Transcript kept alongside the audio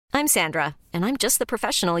I'm Sandra, and I'm just the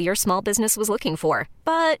professional your small business was looking for.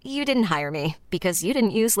 But you didn't hire me because you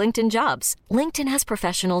didn't use LinkedIn Jobs. LinkedIn has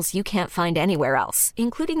professionals you can't find anywhere else,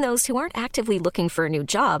 including those who aren't actively looking for a new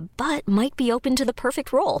job, but might be open to the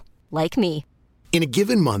perfect role, like me. In a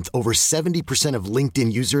given month, over 70% of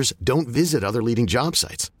LinkedIn users don't visit other leading job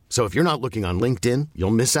sites. So if you're not looking on LinkedIn,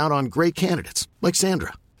 you'll miss out on great candidates like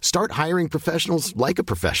Sandra. Start hiring professionals like a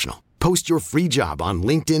professional. Post your free job on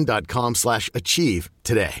linkedin.com/achieve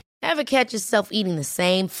today. Ever catch yourself eating the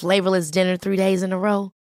same flavorless dinner 3 days in a row?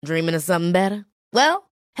 Dreaming of something better? Well,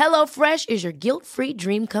 HelloFresh is your guilt-free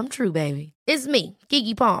dream come true, baby. It's me,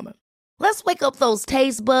 Keke Palmer. Let's wake up those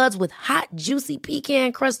taste buds with hot, juicy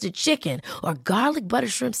pecan-crusted chicken or garlic butter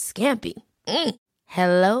shrimp scampi.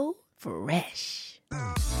 Hello Fresh.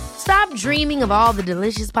 Stop dreaming of all the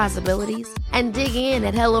delicious possibilities and dig in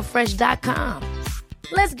at HelloFresh.com.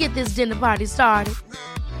 Let's get this dinner party started.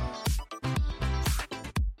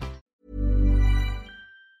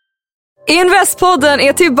 Investpodden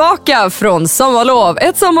är tillbaka från sommarlov.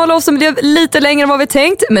 Ett sommarlov som blev lite längre än vad vi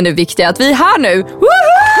tänkt, men det viktiga är att vi är här nu.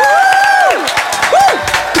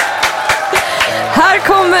 Här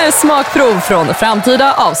kommer smakprov från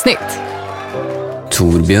framtida avsnitt.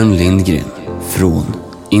 Torbjörn Lindgren från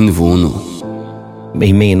Invono.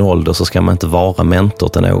 I min ålder så ska man inte vara mentor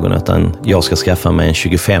till någon, utan jag ska skaffa mig en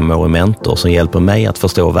 25-årig mentor som hjälper mig att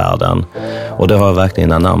förstå världen. Och det har jag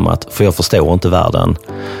verkligen anammat, för jag förstår inte världen.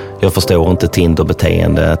 Jag förstår inte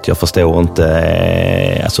Tinder-beteendet, jag förstår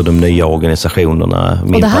inte de nya organisationerna.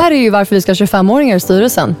 Och det här är ju varför vi ska ha 25-åringar i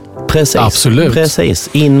styrelsen. Precis, absolut. Precis.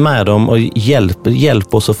 In med dem och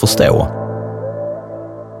hjälp oss att förstå.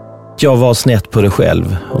 Jag var snett på det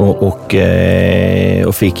själv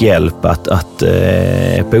och fick hjälp att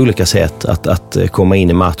på olika sätt att komma in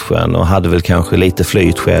i matchen, och hade väl kanske lite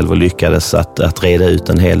flyt själv och lyckades att reda ut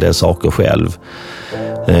en hel del saker själv.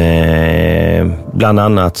 Bland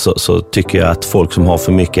annat så tycker jag att folk som har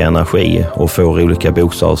för mycket energi och får olika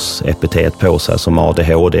bokstavsepitet på sig som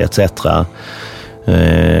ADHD etc.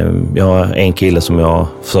 Jag har en kille som jag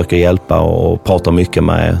försöker hjälpa och prata mycket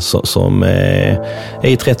med som är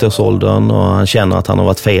i 30-årsåldern, och han känner att han har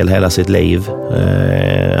varit fel hela sitt liv.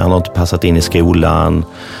 Han har inte passat in i skolan.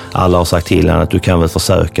 Alla har sagt till honom att du kan väl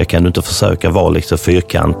försöka, kan du inte försöka vara liksom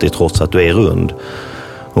fyrkantig trots att du är rund?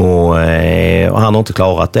 Och han har inte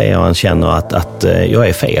klarat det, och han känner att jag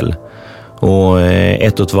är fel. Och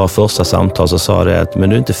ett av våra första samtal så sa det att men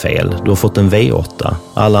du är inte fel, du har fått en V8.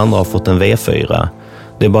 Alla andra har fått en V4.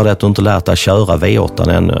 Det är bara det att du inte lärt dig att köra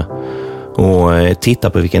V8 ännu. Och titta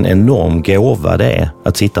på vilken enorm gåva det är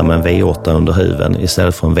att sitta med en V8 under huven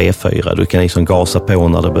istället för en V4. Du kan liksom gasa på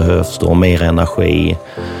när det behövs, du har mer energi.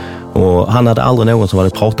 Och han hade aldrig någon som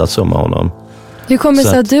hade pratat så med honom. Hur kommer det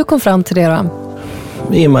sig att du kom fram till det då?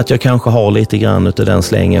 I och med att jag kanske har lite grann utav den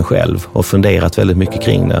slängen själv och funderat väldigt mycket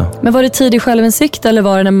kring det. Men var det tidig självinsikt, eller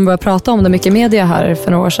var det när man började prata om det mycket i media här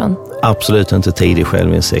för några år sedan? Absolut inte tidig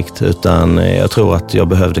självinsikt, utan jag tror att jag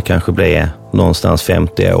behövde kanske bli någonstans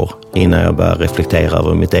 50 år innan jag började reflektera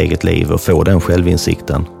över mitt eget liv och få den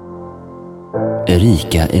självinsikten.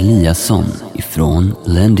 Erika Eliasson ifrån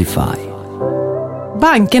Lendify.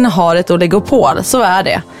 Bankerna har ett oligopol, så är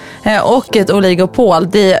det. Och ett oligopol,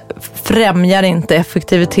 det främjar inte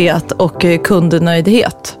effektivitet och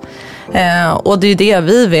kundnöjdhet. Och det är det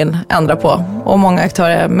vi vill ändra på, och många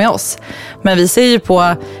aktörer med oss. Men vi ser ju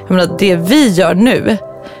på det vi gör nu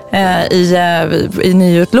i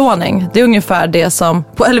nyutlåning. Det är ungefär det som,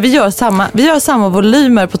 eller vi gör samma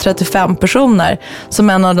volymer på 35 personer som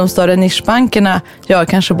en av de större nischbankerna gör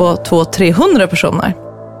kanske på 200-300 personer.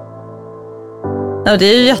 Ja, det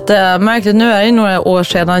är ju jättemärkligt. Nu är det några år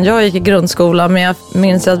sedan jag gick i grundskolan, men jag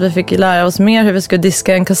minns att vi fick lära oss mer hur vi skulle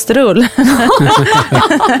diska en kastrull.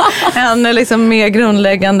 än liksom mer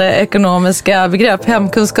grundläggande ekonomiska begrepp.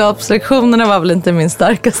 Hemkunskapslektionerna var väl inte min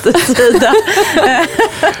starkaste sida.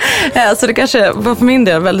 Så det kanske var för min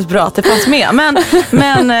del väldigt bra att det fanns med.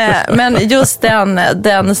 Men just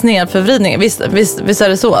den snedförvridningen, visst är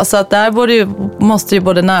det så. Så att där måste ju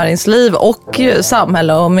både näringsliv och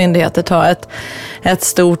samhälle och myndigheter ta ett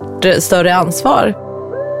större ansvar.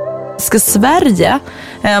 Ska Sverige,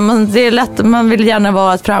 det är lätt, man vill gärna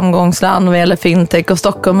vara ett framgångsland vad gäller fintech, och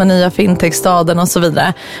Stockholm är nya fintechstaden och så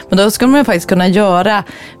vidare. Men då skulle man faktiskt kunna göra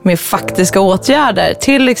med faktiska åtgärder,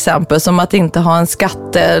 till exempel som att inte ha en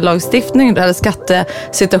skattelagstiftning eller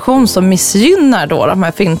skattesituation som missgynnar då de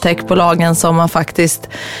här fintechbolagen som man faktiskt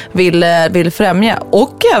vill främja,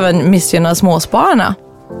 och även missgynna småspararna.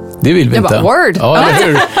 Det vill vi inte. Bara, word. Ja, eller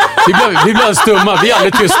hur? Vi blir stumma, vi är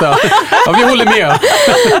aldrig tysta. Ja, vi håller med.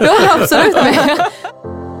 Ja, absolut med.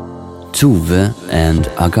 Tove and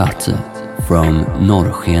Agathe from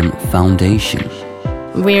Norrsken Foundation.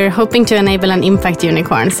 We're hoping to enable an impact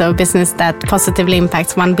unicorn, so a business that positively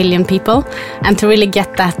impacts 1 billion people. And to really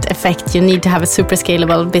get that effect, you need to have a super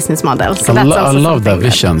scalable business model. So I love that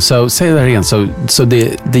vision. So say that again. So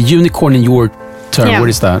the unicorn in your term, what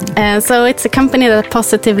is that? So it's a company that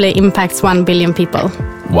positively impacts 1 billion people.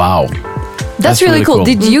 Wow. That's really cool.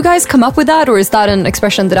 Did you guys come up with that, or is that an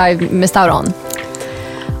expression that I missed out on?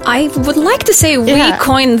 I would like to say we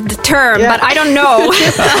coined the term, but I don't know.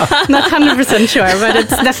 Not 100% sure, but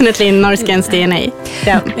it's definitely in Norsken's DNA.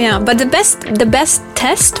 Yeah, but the best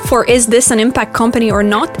test for is this an impact company or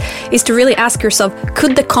not is to really ask yourself,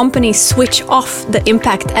 could the company switch off the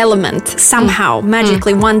impact element somehow,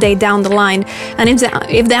 magically, one day down the line? And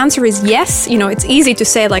if the answer is yes, it's easy to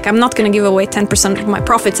say, like, I'm not going to give away 10% of my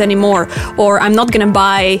profits anymore, or I'm not going to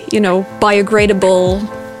buy, biodegradable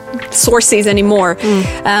sources anymore.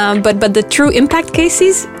 But the true impact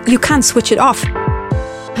cases, you can't switch it off.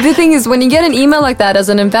 The thing is, when you get an email like that as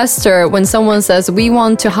an investor, when someone says, we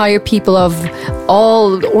want to hire people of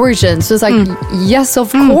all origins, so it's like, yes,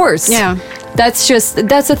 of course. Yeah. That's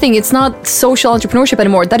the thing. It's not social entrepreneurship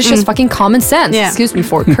anymore. That is just fucking common sense. Yeah. Excuse me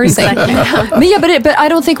for cursing. But I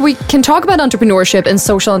don't think we can talk about entrepreneurship and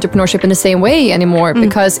social entrepreneurship in the same way anymore,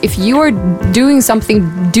 because if you are doing something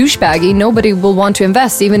douchebaggy, nobody will want to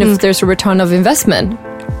invest, even if there's a return of investment.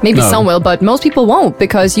 Maybe some will, but most people won't,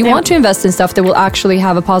 because you want to invest in stuff that will actually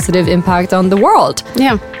have a positive impact on the world.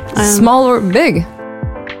 Yeah. Small or big.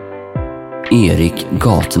 Erik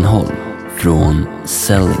Gatenholm från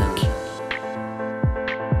Sellink.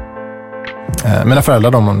 Mina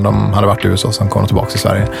föräldrar de hade varit i USA, sen kom de tillbaka till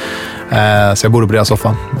Sverige. Så jag bodde på deras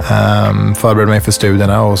soffa. Förberedde mig för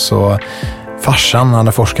studierna, och så farsan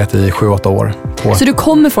hade forskat i 7-8 år. Så du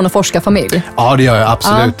kommer från en forskarfamilj? Ja, det gör jag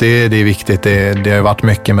absolut. Det är viktigt. Det har varit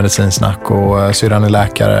mycket medicinsnack, och syrran är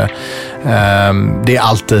läkare. Det är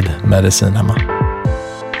alltid medicin hemma.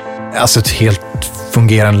 Alltså ett helt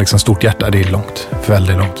fungerande stort hjärta, det är långt.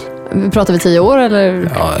 Väldigt långt. Pratar vi 10 år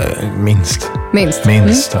eller? Ja, minst.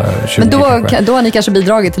 20. Men då har ni kanske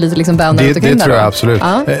bidragit till lite bärande runt omkring. Det tror jag absolut.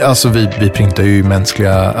 Alltså vi printar ju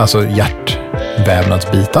mänskliga,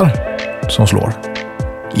 hjärtvävnadsbitar som slår.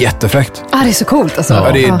 Jättefräckt. Det är så coolt alltså.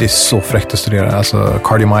 Ja, det är så fräckt att studera. Alltså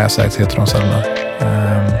cardiomyocytes heter de cellerna.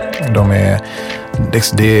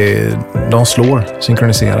 De slår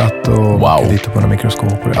synkroniserat och lite på en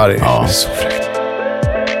mikroskop. Ja, det är så fräckt.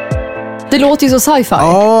 Det låter ju så sci-fi.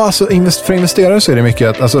 Ja, alltså för investerare så är det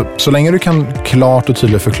mycket att så länge du kan klart och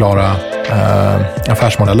tydligt förklara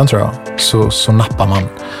affärsmodellen, tror jag, så nappar man.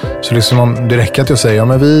 Så det räcker att jag säger,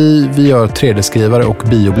 men vi gör 3D-skrivare och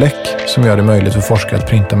biobläck som gör det möjligt för forskare att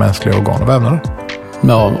printa mänskliga organ och vävnader.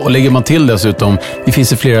 Ja, och lägger man till dessutom, det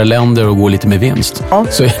finns i flera länder och går lite med vinst,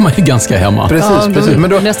 så är man ju ganska hemma. Precis. Men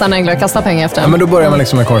då nästan enklare att kasta pengar efter. Ja, men då börjar man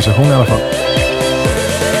en konversation i alla fall.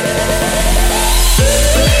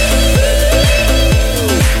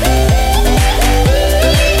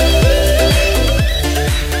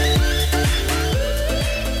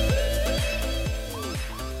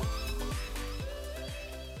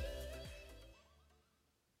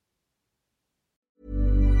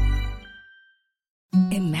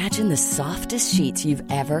 Imagine the softest sheets you've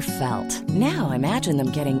ever felt. Now imagine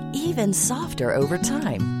them getting even softer over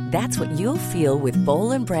time. That's what you'll feel with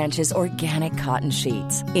Boll & Branch's organic cotton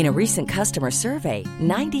sheets. In a recent customer survey,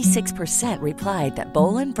 96% replied that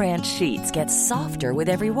Boll & Branch sheets get softer with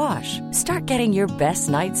every wash. Start getting your best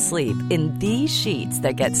night's sleep in these sheets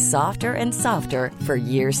that get softer and softer for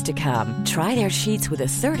years to come. Try their sheets with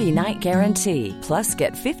a 30-night guarantee. Plus,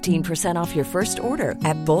 get 15% off your first order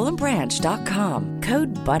at bollandbranch.com.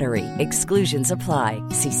 Code BUTTERY. Exclusions apply.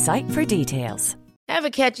 See site for details. Ever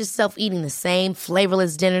catch yourself eating the same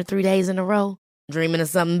flavorless dinner 3 days in a row? Dreaming of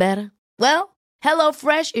something better? Well,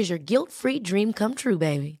 HelloFresh is your guilt-free dream come true,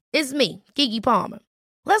 baby. It's me, Keke Palmer.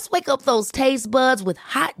 Let's wake up those taste buds with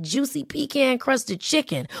hot, juicy pecan-crusted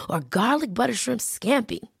chicken or garlic butter shrimp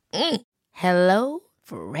scampi.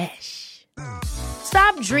 HelloFresh.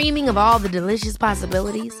 Stop dreaming of all the delicious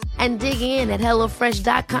possibilities and dig in at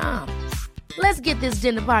HelloFresh.com. Let's get this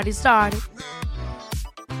dinner party started.